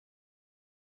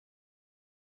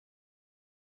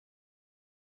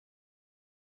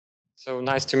So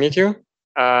nice to meet you.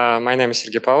 My name is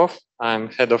Sergey Pavlov. I'm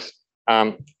head of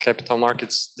capital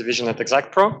markets division at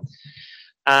Exactpro.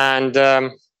 And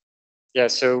yeah,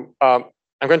 so I'm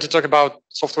going to talk about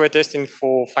software testing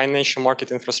for financial market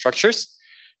infrastructures.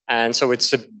 And so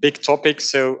it's a big topic.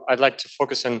 So I'd like to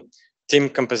focus on team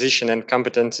composition and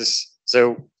competencies.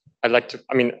 So I'd like to,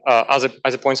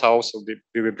 other points are also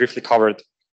be briefly covered.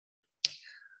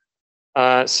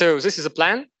 So this is a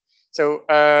plan. So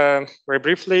very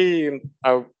briefly,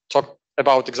 I'll talk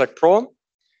about Exactpro.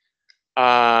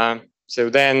 So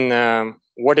then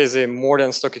what is a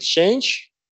modern stock exchange?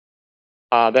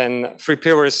 Then 3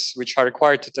 pillars which are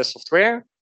required to test software.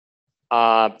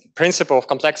 Principle of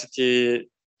complexity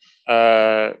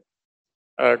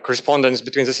correspondence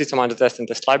between the system under test and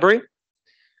test library.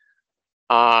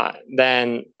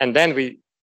 Then we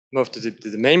move to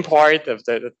the main part of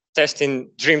the testing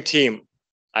dream team.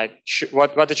 Like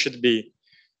what it should be,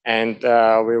 and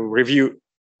we'll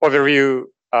overview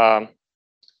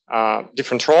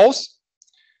different roles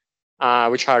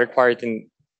which are required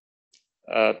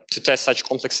to test such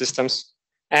complex systems,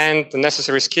 and the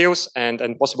necessary skills and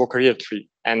possible career tree.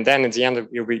 And then at the end there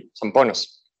will be some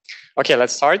bonus. Okay,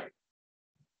 let's start.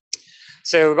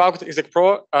 So about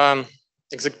Exactpro,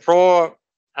 Exactpro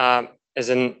is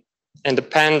an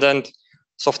independent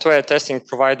software testing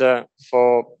provider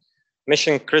for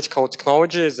mission critical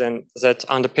technologies and that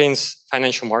underpins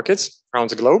financial markets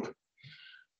around the globe.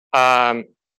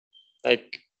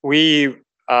 Like we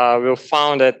were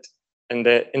founded in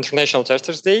the International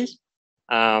Testers Day.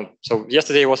 So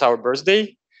yesterday was our birthday.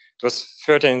 It was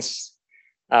 13th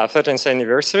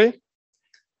anniversary.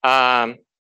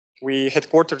 We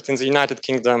headquartered in the United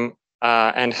Kingdom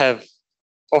and have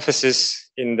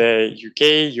offices in the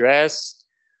UK, US,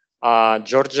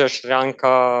 Georgia, Sri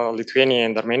Lanka, Lithuania,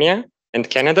 and Armenia, and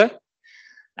Canada.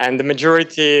 And the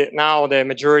majority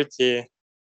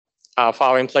of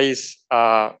our employees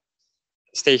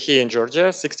stay here in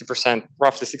Georgia. 60%,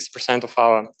 roughly 60% of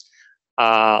our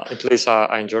employees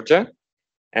are in Georgia,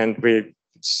 and we're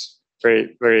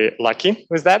very, very lucky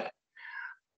with that.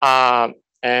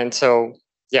 And so,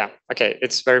 yeah, okay,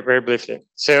 it's very, very briefly.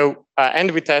 So,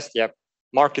 and we test,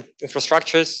 market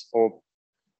infrastructures, or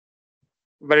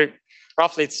very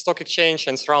roughly it's stock exchange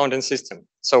and surrounding system.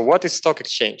 So what is stock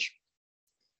exchange?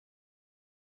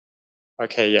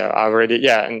 Okay,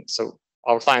 and so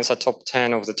our clients are top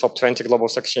 10 of the top 20 global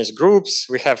stock exchange groups.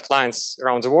 We have clients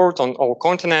around the world on all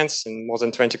continents in more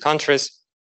than 20 countries.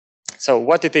 So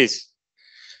what it is?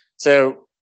 So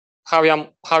how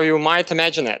you might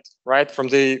imagine it, right? From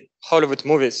the Hollywood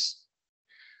movies.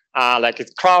 Like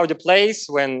it's crowded place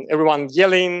when everyone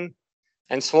yelling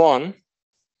and so on.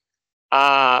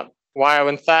 While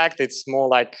in fact, it's more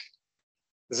like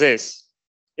this.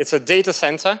 It's a data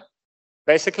center,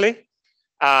 basically,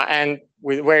 and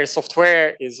where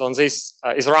software is on this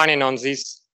is running on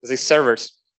these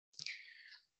servers.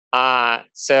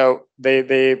 So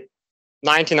the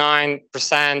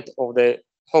 99% of the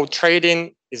whole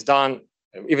trading is done,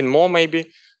 even more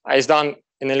maybe, is done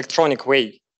in an electronic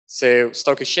way. So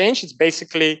stock exchange is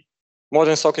basically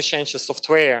modern stock exchange is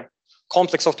software,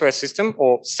 complex software system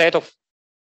or set of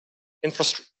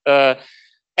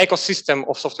ecosystem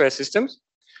of software systems,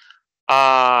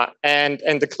 and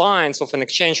the clients of an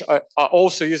exchange are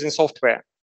also using software.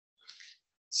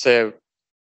 So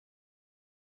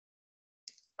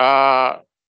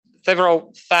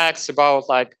several facts about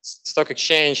like stock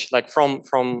exchange, like from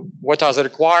what are the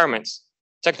requirements,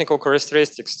 technical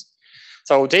characteristics.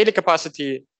 So daily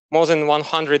capacity, more than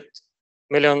 100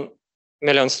 million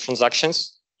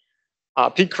transactions.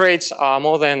 Peak rates are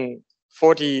more than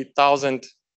 40,000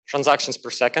 transactions per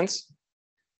second.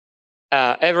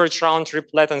 Average round trip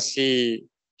latency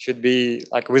should be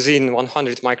like within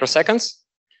 100 microseconds.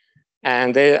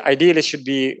 And they ideally should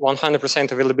be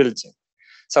 100% availability.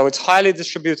 So it's highly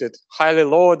distributed, highly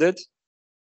loaded.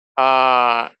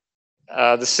 The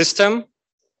system,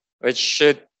 which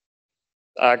should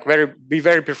be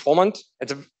very performant, at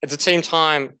the same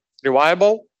time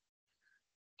reliable.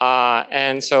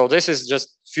 And so this is just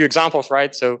a few examples,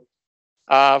 right? So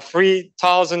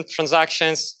 3,000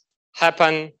 transactions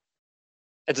happen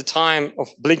at the time of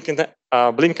blink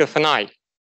of an eye,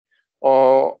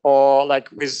 or like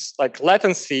with like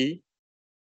latency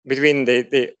between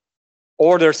the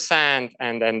order sent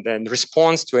and then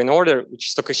response to an order, which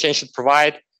stock exchange should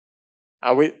provide.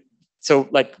 So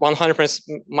like 100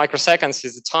 microseconds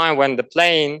is the time when the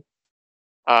plane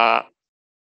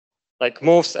like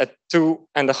moves at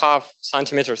 2.5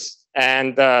 centimeters,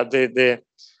 and the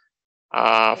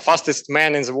fastest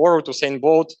man in the world, Usain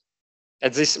Bolt,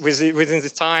 within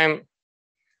this time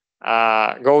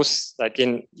goes like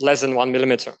in less than 1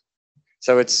 millimeter.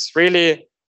 So it's really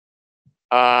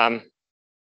a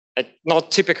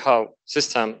not typical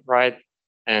system, right?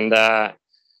 And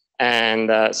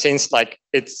since like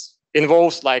it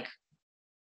involves like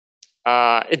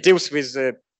it deals with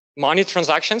money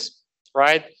transactions,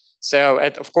 right? So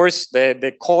of course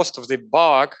the cost of the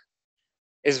bug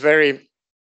is very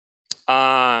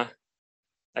high,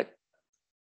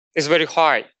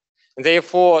 and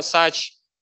therefore such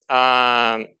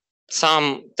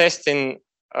some testing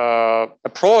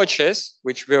approaches,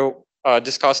 which we'll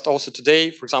discussed also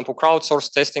today, for example,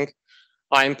 crowdsourced testing,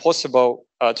 are impossible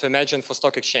to imagine for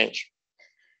stock exchange.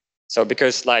 So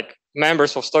because like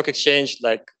members of stock exchange,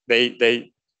 like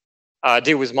they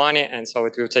deal with money, and so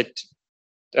it will take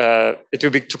it will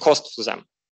be too costly for them.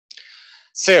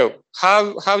 So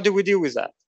how do we deal with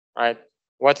that, right?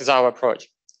 What is our approach?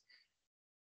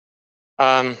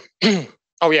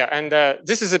 Oh yeah, and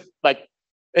this is like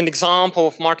an example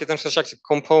of market infrastructure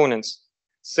components.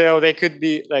 So they could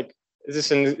be like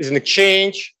this is an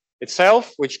exchange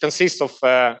itself, which consists of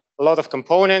a lot of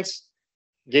components,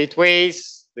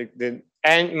 gateways, the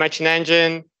matching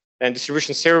engine, and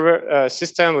distribution server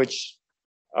system, which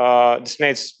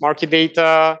disseminates market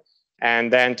data,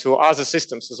 and then to other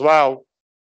systems as well.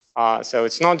 So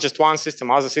it's not just one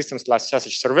system, other systems like such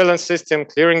as surveillance system,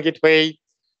 clearing gateway,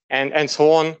 and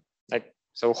so on. Like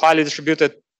so, highly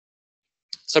distributed.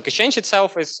 Stock exchange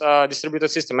itself is a distributed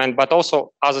system, but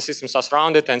also other systems are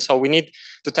surrounded, and so we need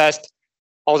to test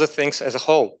all the things as a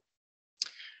whole.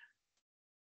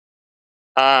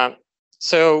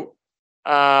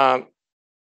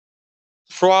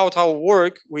 Throughout our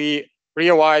work, we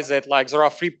realize that like there are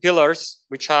 3 pillars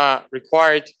which are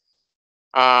required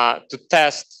to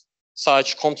test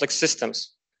such complex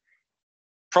systems.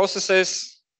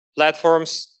 Processes,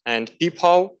 platforms, and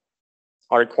people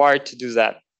are required to do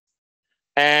that.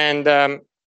 And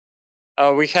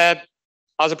we had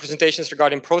other presentations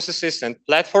regarding processes and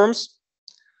platforms.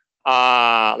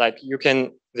 Like you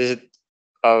can visit,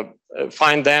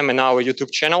 find them in our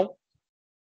YouTube channel.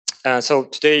 So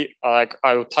today, like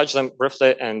I will touch them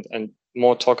briefly and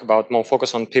more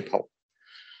focus on people.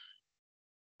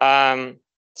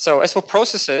 So as for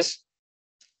processes,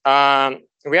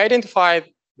 we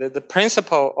identified the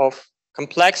principle of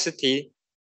complexity,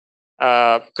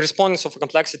 correspondence of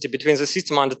complexity between the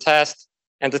system under test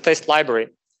and the test library.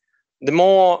 The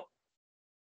more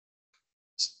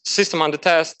system under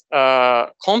test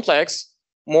complex,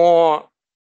 more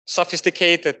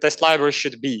sophisticated test library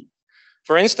should be.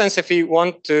 For instance, if we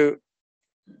want to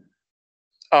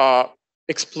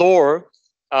explore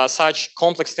such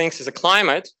complex things as a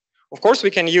climate, of course,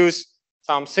 we can use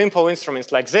some simple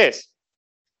instruments like this,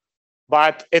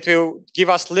 but it will give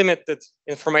us limited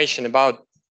information about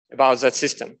that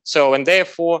system. So, and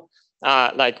therefore,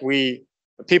 like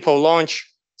people launch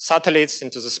satellites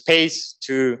into the space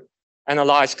to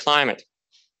analyze climate.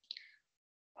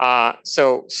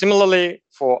 So similarly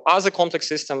for other complex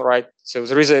system, right? So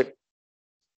there is a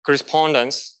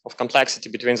correspondence of complexity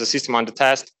between the system under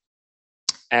test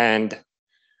and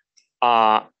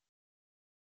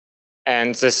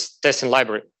this testing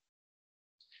library.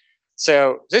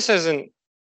 So this is an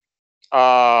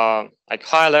like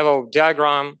high-level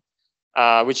diagram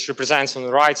which represents on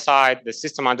the right side the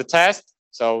system under test.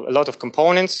 So a lot of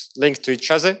components linked to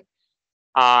each other.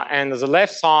 And on the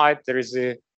left side, there is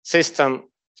a system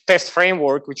test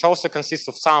framework, which also consists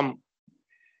of some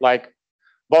like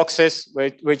boxes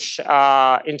which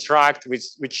interact with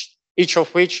each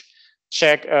of which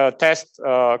check test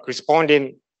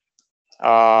corresponding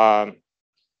output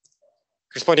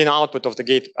of the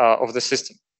gate of the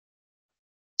system.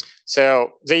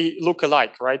 So they look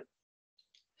alike, right?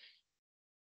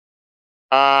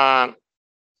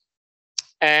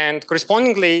 And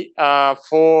correspondingly,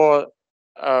 for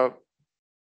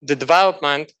the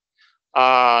development,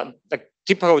 the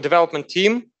typical development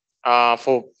team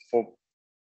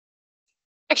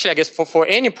actually, I guess for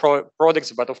any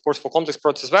products, but of course for complex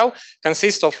products as well,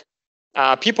 consists of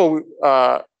people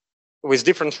with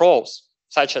different roles,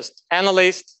 such as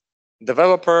analyst,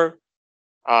 developer,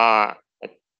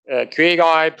 QA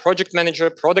guy, project manager,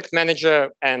 product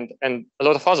manager, and a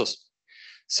lot of others.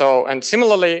 So, and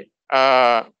similarly,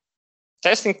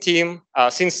 testing team,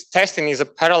 since testing is a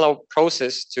parallel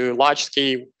process to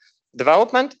large-scale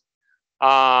development,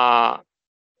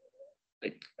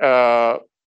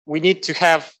 we need to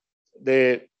have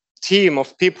the team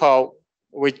of people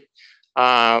with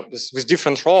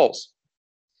different roles.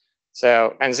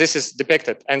 So, and this is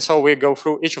depicted. And so we go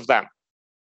through each of them.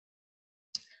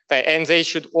 And they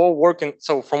should all work in,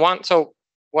 so from one, so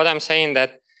what I'm saying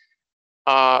that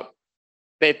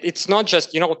that it's not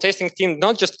just, testing team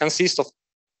not just consists of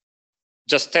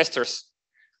just testers.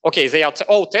 Okay, they are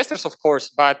all testers, of course,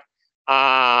 but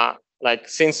like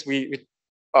since we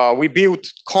built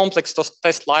complex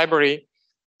test library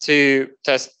to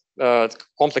test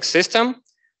complex system,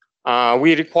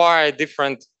 we require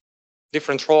different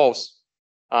roles.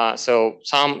 So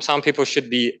some people should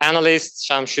be analysts,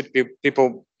 some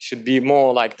people should be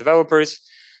more like developers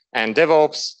and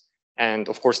DevOps, and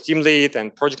of course team lead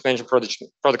and project manager,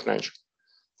 product manager.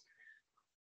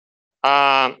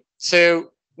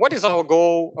 So what is our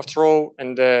goal after all,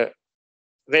 and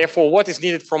therefore what is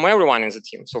needed from everyone in the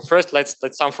team? So first, let's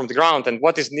start from the ground, and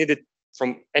what is needed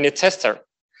from any tester,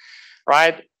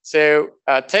 right? So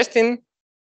testing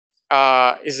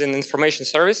is an information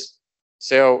service.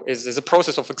 So is a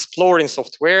process of exploring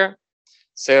software.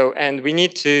 So, and we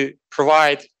need to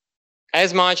provide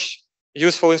as much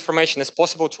useful information as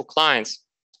possible to clients.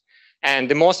 And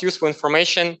the most useful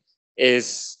information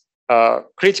is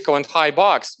critical and high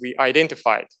bugs we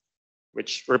identified,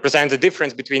 which represent the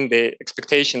difference between the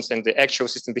expectations and the actual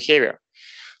system behavior.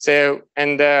 So,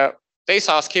 and these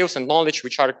are skills and knowledge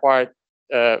which are required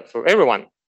for everyone.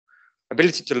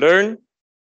 Ability to learn,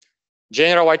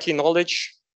 general IT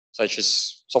knowledge, such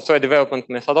as software development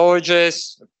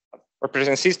methodologies,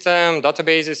 operating system,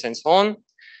 databases, and so on.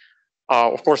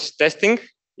 Of course, testing.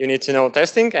 You need to know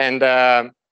testing. And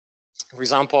for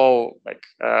example, like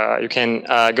you can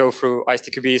go through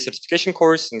ISTQB certification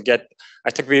course and get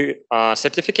ISTQB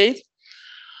certificate.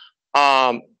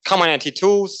 Common IT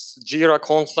tools, Jira,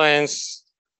 Confluence,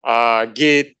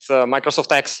 Git,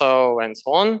 Microsoft Excel, and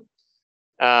so on.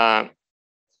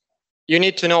 You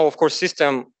need to know, of course,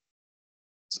 system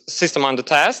under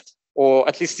test, or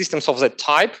at least systems of that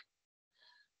type.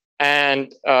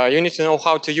 And you need to know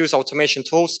how to use automation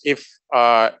tools if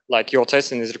like your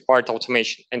testing is required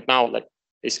automation. And now, like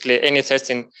basically any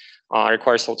testing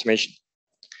requires automation.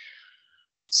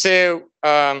 So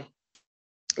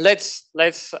let's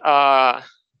look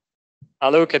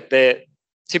at the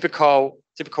typical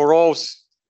roles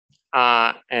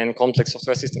and complex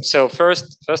software systems. So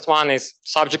first one is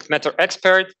subject matter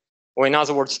expert, or in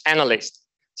other words, analyst.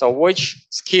 So which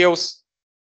skills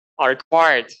are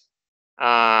required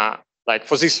like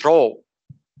for this role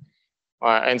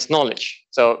and knowledge?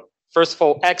 So first of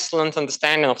all, excellent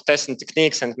understanding of testing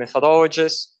techniques and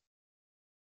methodologies,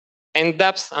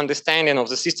 in-depth understanding of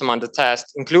the system under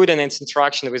test, including its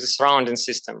interaction with the surrounding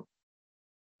system,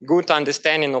 good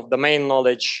understanding of domain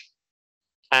knowledge,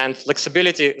 and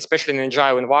flexibility, especially in an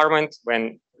agile environment,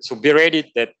 so be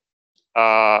ready that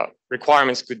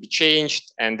requirements could be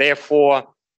changed, and therefore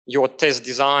your test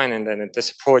design and then the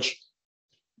test approach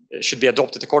should be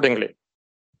adopted accordingly.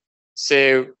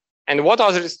 So, and what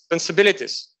are the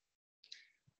responsibilities?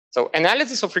 So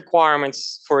analysis of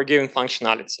requirements for a given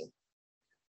functionality.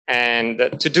 And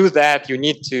to do that, you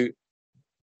need to,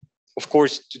 of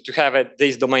course, to have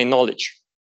this domain knowledge.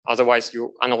 Otherwise,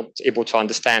 you are not able to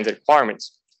understand the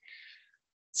requirements.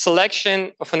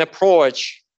 Selection of an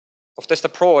approach, of test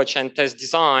approach and test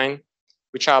design,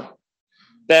 which are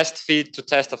best fit to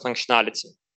test a functionality.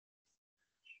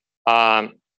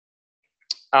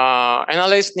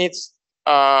 Analyst needs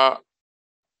to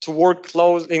work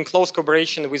in close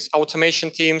cooperation with automation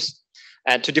teams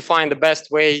and to define the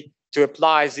best way to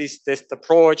apply this test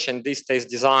approach and this test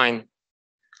design.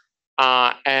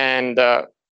 And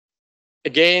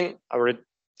again,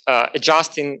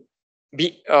 adjusting,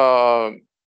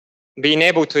 being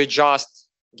able to adjust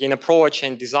again approach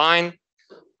and design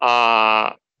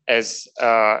as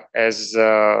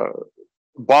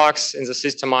bugs in the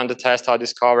system under test are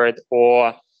discovered,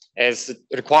 or as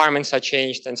requirements are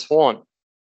changed, and so on.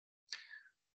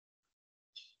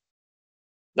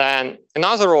 Then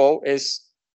another role is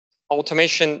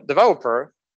automation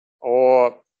developer,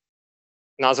 or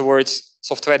in other words,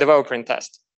 software developer in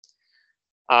test.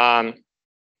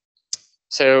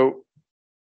 So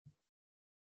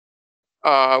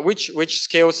which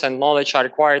skills and knowledge are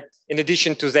required in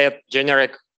addition to that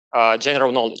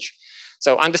general knowledge?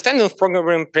 So understanding of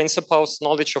programming principles,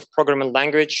 knowledge of programming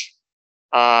language,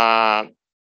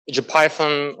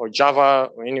 Python or Java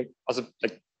or any other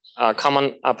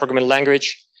common programming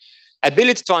language,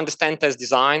 ability to understand test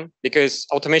design, because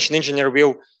automation engineer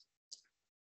will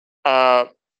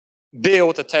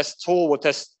build a test tool or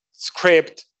test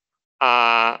script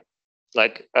to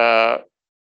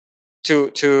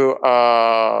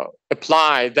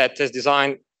apply that test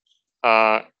design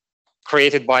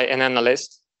created by an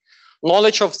analyst.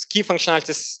 Knowledge of key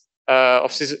functionalities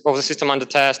of the system under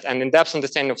test, and in-depth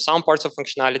understanding of some parts of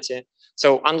functionality.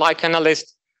 So unlike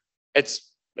analyst,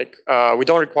 it's like we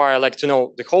don't require to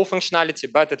know the whole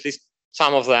functionality, but at least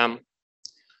some of them.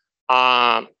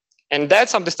 And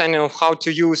that's understanding of how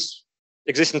to use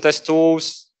existing test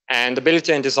tools and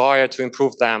ability and desire to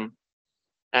improve them,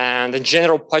 and a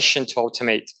general passion to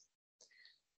automate.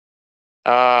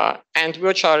 And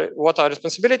what are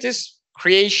responsibilities?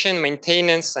 Creation,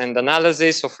 maintenance, and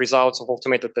analysis of results of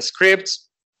automated test scripts,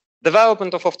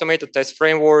 development of automated test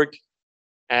framework,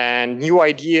 and new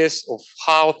ideas of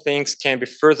how things can be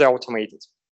further automated.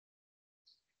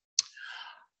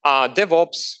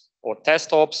 DevOps or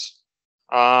test ops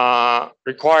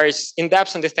requires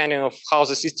in-depth understanding of how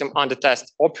the system under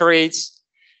test operates,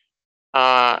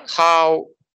 how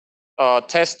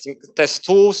test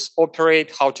tools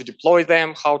operate, how to deploy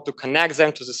them, how to connect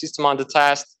them to the system under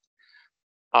test.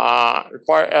 He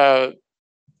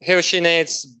or she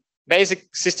needs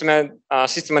basic system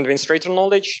administrator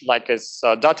knowledge, like its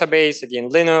database, again,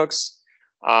 Linux,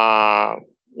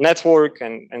 network,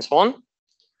 and so on.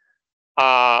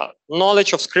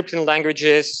 Knowledge of scripting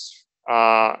languages,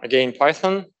 again,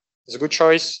 Python is a good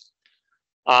choice.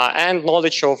 And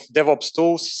knowledge of DevOps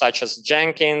tools such as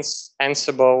Jenkins,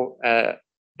 Ansible,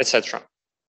 etc.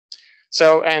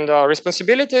 So, and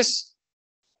responsibilities,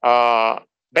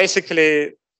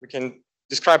 basically, we can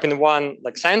describe in one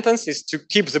sentence, is to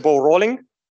keep the ball rolling.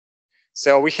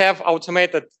 So we have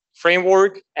automated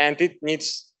framework, and it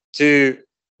needs to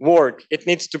work. It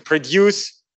needs to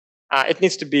produce. It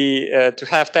needs to be to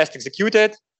have tests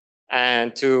executed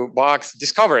and to bugs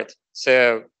discovered.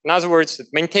 So in other words,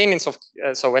 maintenance of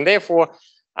and therefore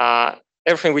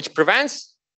everything which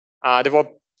prevents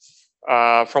DevOps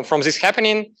from this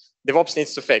happening, DevOps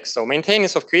needs to fix. So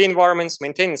maintenance of QA environments,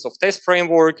 maintenance of test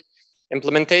framework,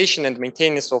 implementation and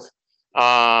maintenance of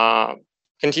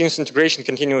continuous integration,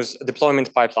 continuous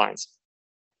deployment pipelines.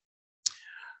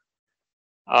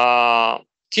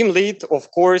 Team lead, of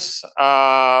course,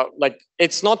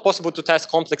 it's not possible to test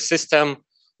complex system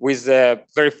with a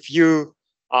very few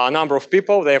number of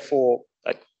people. Therefore,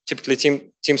 typically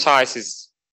team size is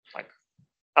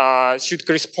should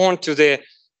correspond to the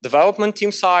development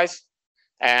team size,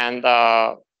 and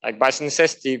by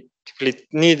necessity, typically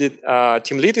needed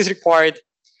team lead is required.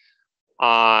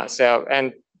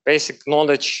 And basic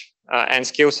knowledge and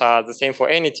skills are the same for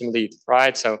any team lead,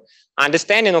 right? So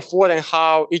understanding of what and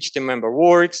how each team member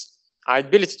works,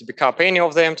 ability to pick up any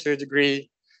of them to a degree,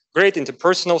 great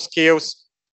interpersonal skills,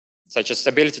 such as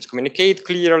ability to communicate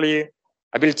clearly,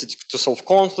 ability to solve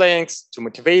conflicts, to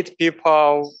motivate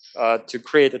people, to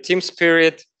create a team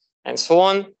spirit, and so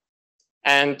on,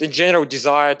 and the general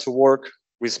desire to work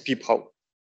with people.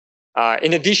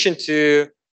 In addition to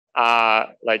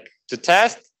to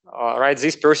test, right?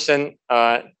 This person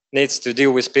needs to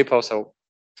deal with people, so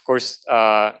of course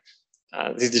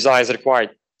this desire is required.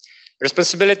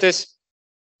 Responsibilities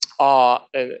are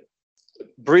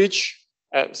bridge.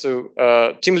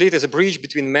 Team lead is a bridge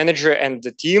between manager and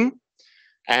the team,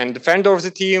 and defender of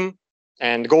the team,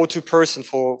 and go-to person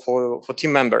for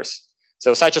team members.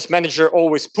 So such as manager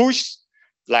always pushes,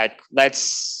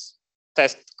 let's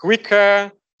test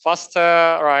quicker,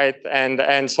 faster, right,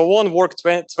 and so on, work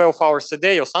 12 hours a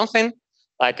day or something,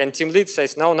 and team lead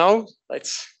says, no,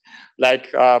 let's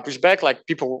push back,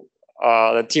 people,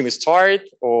 the team is tired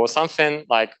or something,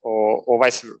 or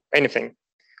vice versa, anything.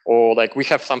 Or we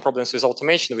have some problems with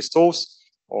automation, with tools,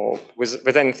 or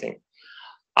with anything.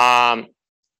 And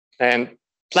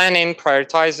planning,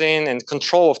 prioritizing, and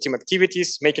control of team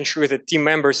activities, making sure that team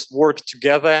members work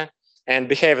together and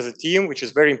behave as a team, which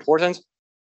is very important.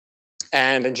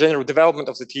 And in general, development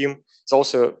of the team is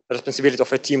also a responsibility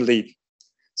of a team lead.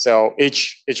 So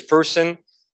each person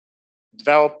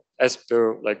develop as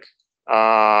per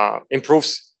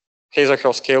improves his or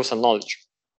her skills and knowledge.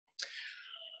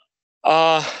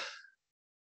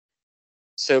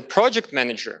 So project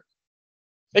manager,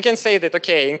 I can say that,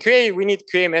 okay, in QA, we need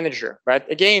QA manager, right?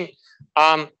 Again,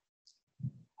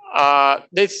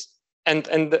 this,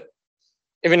 and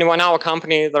even in our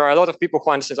company, there are a lot of people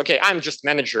who understand, okay, I'm just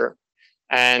manager.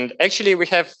 And actually we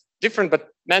have different, but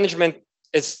management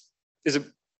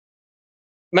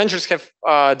managers have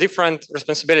different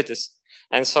responsibilities.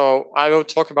 And so I will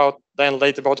talk about then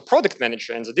later about product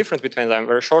manager and the difference between them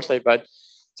very shortly. But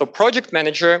so project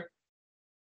manager,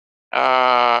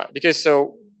 because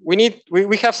so we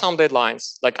have some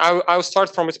deadlines. I'll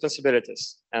start from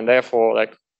responsibilities, and therefore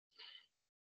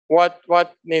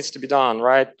what needs to be done,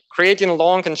 right? Creating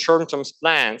long and short-term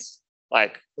plans,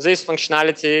 this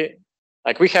functionality.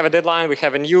 We have a deadline, we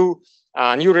have a new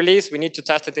release, we need to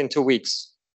test it in 2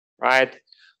 weeks, right?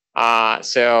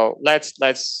 So let's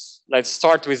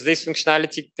start with this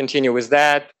functionality, continue with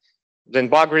that, then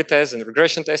bug retest and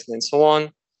regression test and so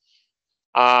on.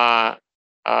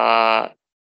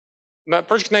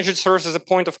 project manager serves as a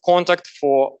point of contact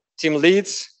for team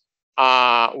leads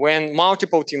when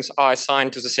multiple teams are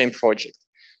assigned to the same project,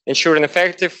 ensuring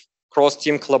effective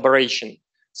cross-team collaboration.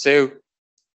 So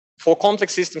for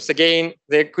complex systems, again,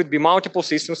 there could be multiple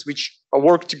systems which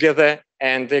work together,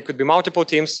 and there could be multiple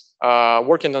teams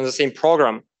working on the same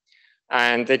program.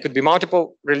 And there could be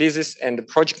multiple releases, and the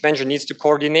project manager needs to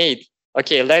coordinate.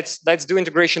 Okay, let's do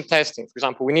integration testing. For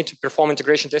example, we need to perform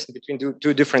integration testing between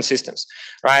two different systems,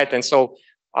 right? And so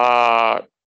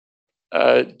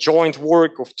joint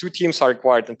work of two teams are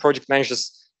required, and project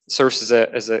managers serves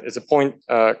as a point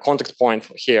contact point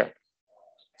here.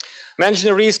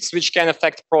 Managing risks which can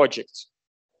affect projects,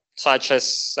 such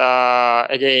as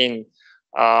again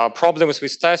problems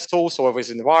with test tools or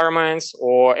with environments,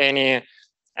 or any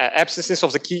absences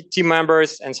of the key team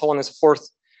members, and so on and so forth.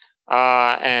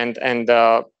 And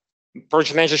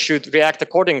project manager should react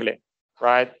accordingly,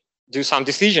 right? Do some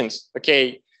decisions.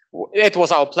 Okay, it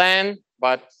was our plan,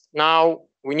 but now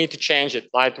we need to change it.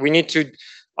 Like we need to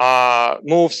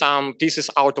move some pieces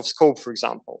out of scope, for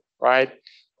example, right?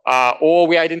 Or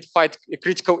we identified a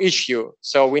critical issue,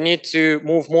 so we need to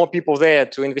move more people there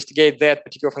to investigate that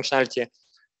particular functionality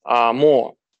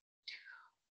more.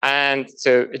 And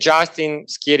so adjusting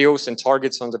schedules and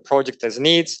targets on the project as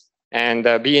needs, and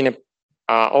being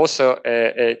also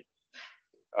a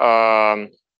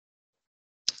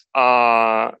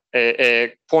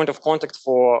point of contact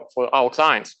for our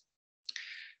clients.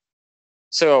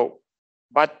 So,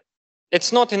 but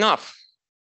it's not enough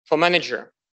for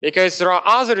manager, because there are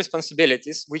other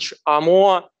responsibilities which are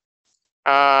more,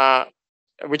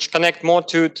 which connect more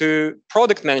to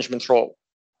product management role.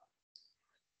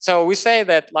 So we say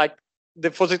that like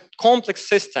for the complex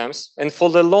systems and for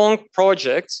the long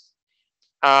projects,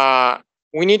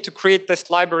 we need to create test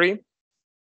library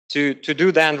to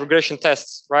do then regression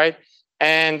tests, right?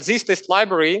 And this test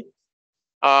library,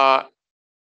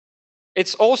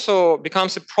 it's also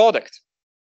becomes a product,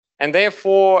 and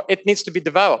therefore it needs to be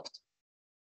developed.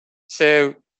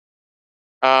 So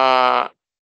product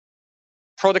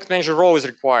manager role is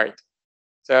required.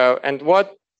 So, and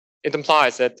what it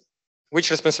implies that which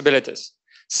responsibilities?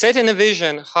 Setting a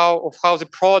vision of how the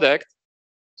product,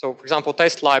 so for example,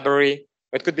 test library,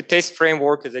 it could be test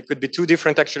framework, there could be two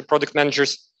different actual product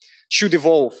managers, should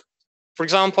evolve. For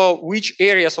example, which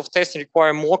areas of testing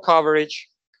require more coverage,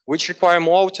 which require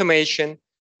more automation,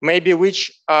 maybe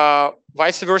which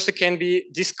vice versa can be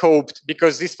descoped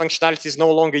because this functionality is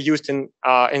no longer used in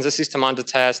the system under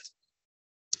test,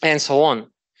 and so on.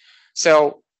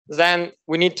 So then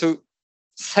we need to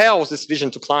sell this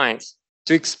vision to clients,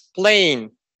 to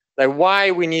explain that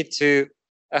why we need to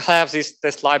have this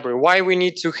test library, why we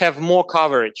need to have more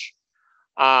coverage,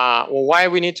 or why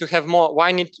we need to have more,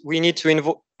 why we need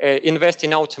to invest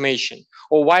in automation,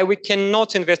 or why we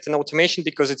cannot invest in automation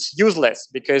because it's useless,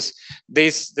 because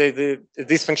this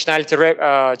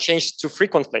functionality changes too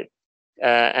frequently,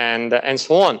 and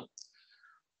so on.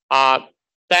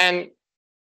 Then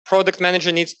product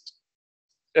manager needs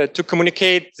to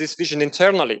communicate this vision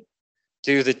internally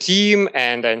to the team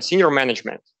and senior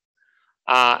management.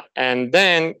 And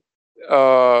then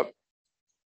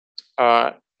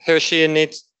he or she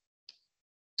needs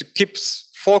to keep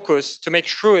focus to make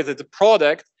sure that the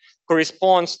product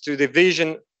corresponds to the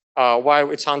vision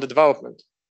while it's under development.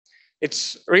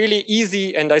 It's really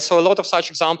easy, and I saw a lot of such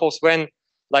examples when,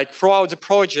 like, throughout the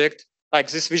project, like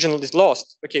this vision is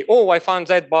lost. Okay, oh, I found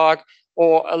that bug,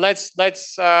 or let's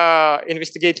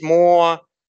investigate more.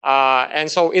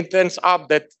 And so it ends up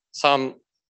that some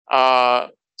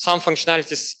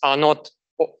functionalities are not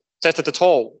tested at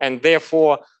all, and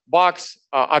therefore bugs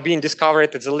are being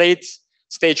discovered at the late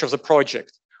stage of the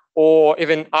project, or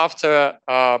even after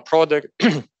product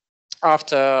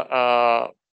after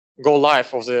go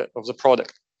live of the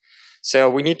product. So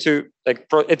we need to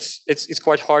it's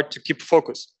quite hard to keep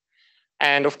focus.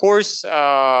 And of course,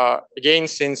 again,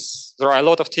 since there are a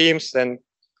lot of teams, then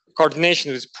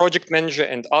coordination with project manager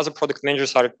and other product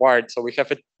managers are required. So we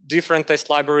have different test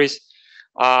libraries.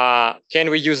 Can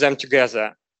we use them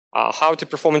together? How to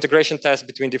perform integration tests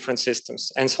between different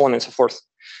systems, and so on and so forth.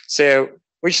 So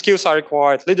which skills are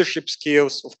required? Leadership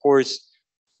skills, of course,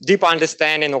 deep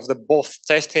understanding of the both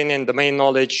testing and domain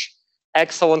knowledge,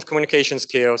 excellent communication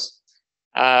skills,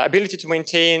 ability to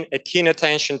maintain a keen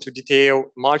attention to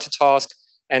detail, multitask,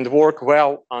 and work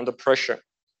well under pressure.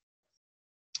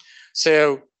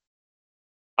 So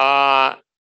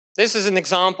this is an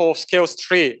example of skills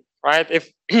tree, right? If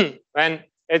when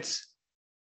it's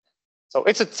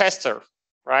a tester,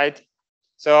 right?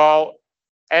 So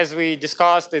as we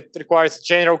discussed, it requires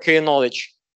general key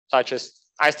knowledge, such as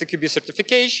ISTQB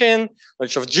certification,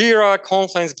 knowledge of Jira,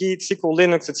 Confluence, Git, SQL,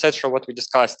 Linux, etc. What we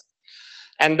discussed.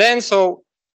 And then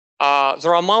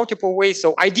there are multiple ways.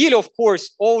 So ideally, of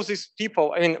course, all these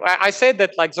people, I mean, I said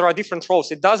that like there are different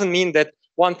roles. It doesn't mean that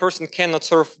one person cannot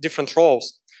serve different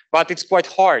roles, but it's quite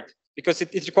hard because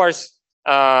it requires,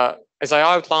 as I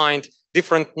outlined,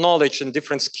 different knowledge and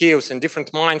different skills and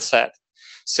different mindset.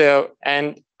 So,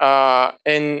 and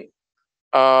in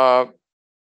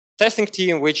testing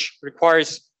team, which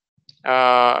requires,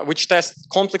 which tests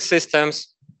complex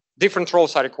systems, different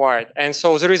roles are required. And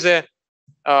so there is a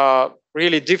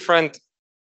really different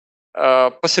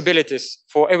possibilities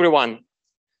for everyone.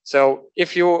 So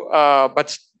if you,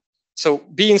 so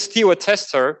being still a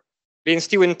tester, being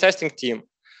still in testing team,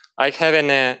 like having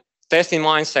a testing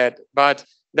mindset, but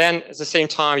then at the same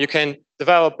time you can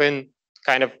develop in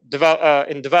kind of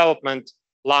in development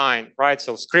line, right?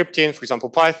 So scripting, for example,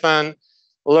 Python,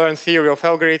 learn theory of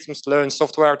algorithms, learn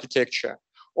software architecture,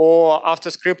 or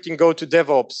after scripting go to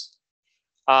DevOps.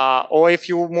 Or if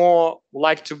you more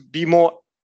like to be more,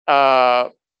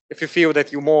 if you feel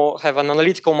that you more have an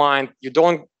analytical mind, you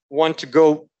don't want to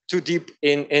go too deep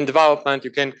in development,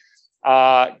 you can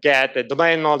get a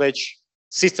domain knowledge,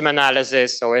 system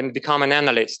analysis, so and become an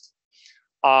analyst.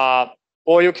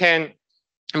 Or you can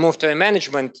move to a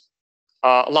management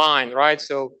line, right?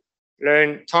 So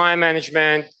learn time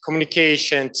management,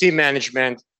 communication, team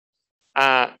management,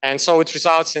 and so it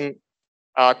results in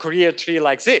a career tree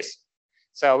like this.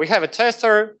 So we have a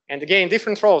tester, and again,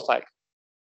 different roles like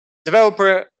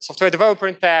developer, software developer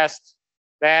in test,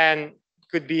 then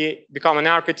could become an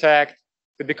architect,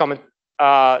 could become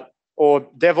or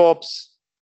DevOps,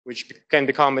 which can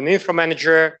become an infra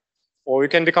manager, or you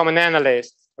can become an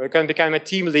analyst, or you can become a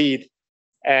team lead,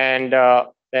 and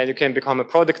then you can become a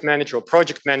product manager or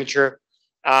project manager.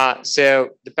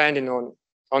 So depending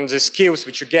on the skills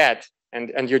which you get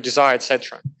and your desire,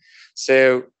 etc.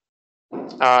 So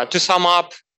to sum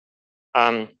up,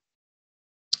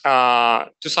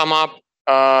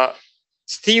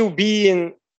 still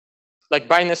being like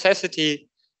by necessity,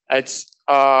 it's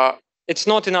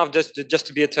not enough just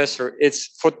to be a tester. It's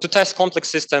to test complex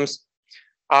systems.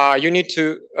 You need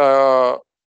to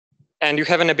and you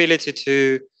have an ability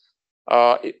to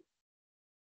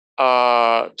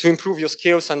improve your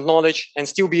skills and knowledge and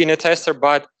still being a tester,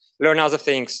 but learn other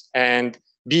things and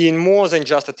being more than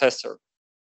just a tester,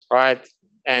 right?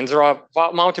 And there are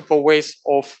multiple ways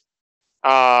of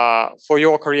for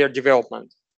your career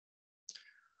development.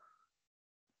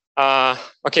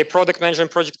 Okay, product manager and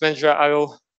project manager. I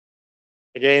will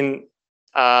again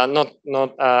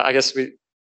I guess we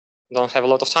don't have a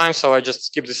lot of time, so I just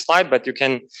skip this slide. But you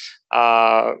can,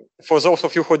 for those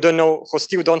of you who don't know, who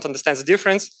still don't understand the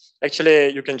difference,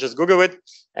 actually you can just Google it.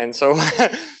 And so,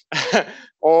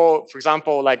 or for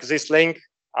example, like this link,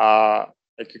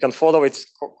 like you can follow. It's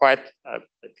quite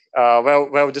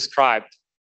well described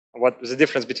what the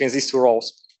difference between these two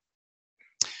roles.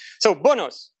 So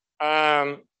bonus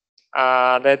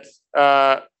that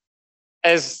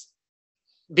as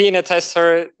being a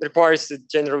tester requires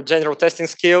general testing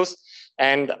skills,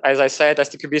 and as I said,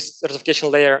 ISTQB certification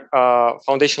layer,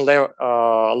 foundation layer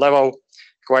level,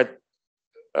 quite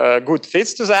good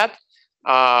fits to that.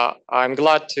 I'm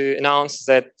glad to announce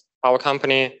that our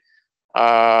company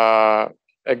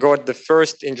got the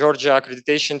first in Georgia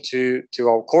accreditation to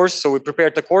our course. So we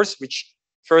prepared a course which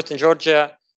first in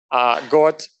Georgia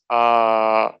got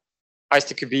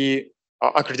ISTQB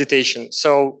accreditation.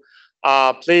 So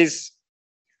please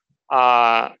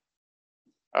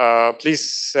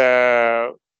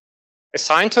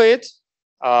assign to it.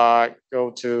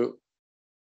 Go to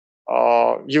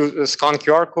use scan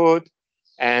QR code,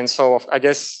 and so I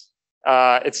guess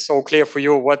it's so clear for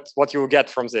you what you will get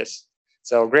from this.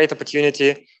 So great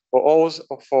opportunity for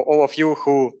all of you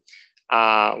who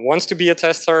wants to be a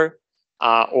tester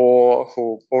or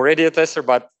who already a tester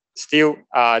but still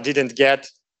didn't get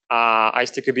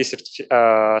ISTQB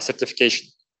certification.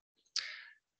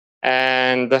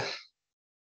 And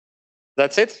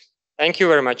that's it. Thank you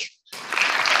very much.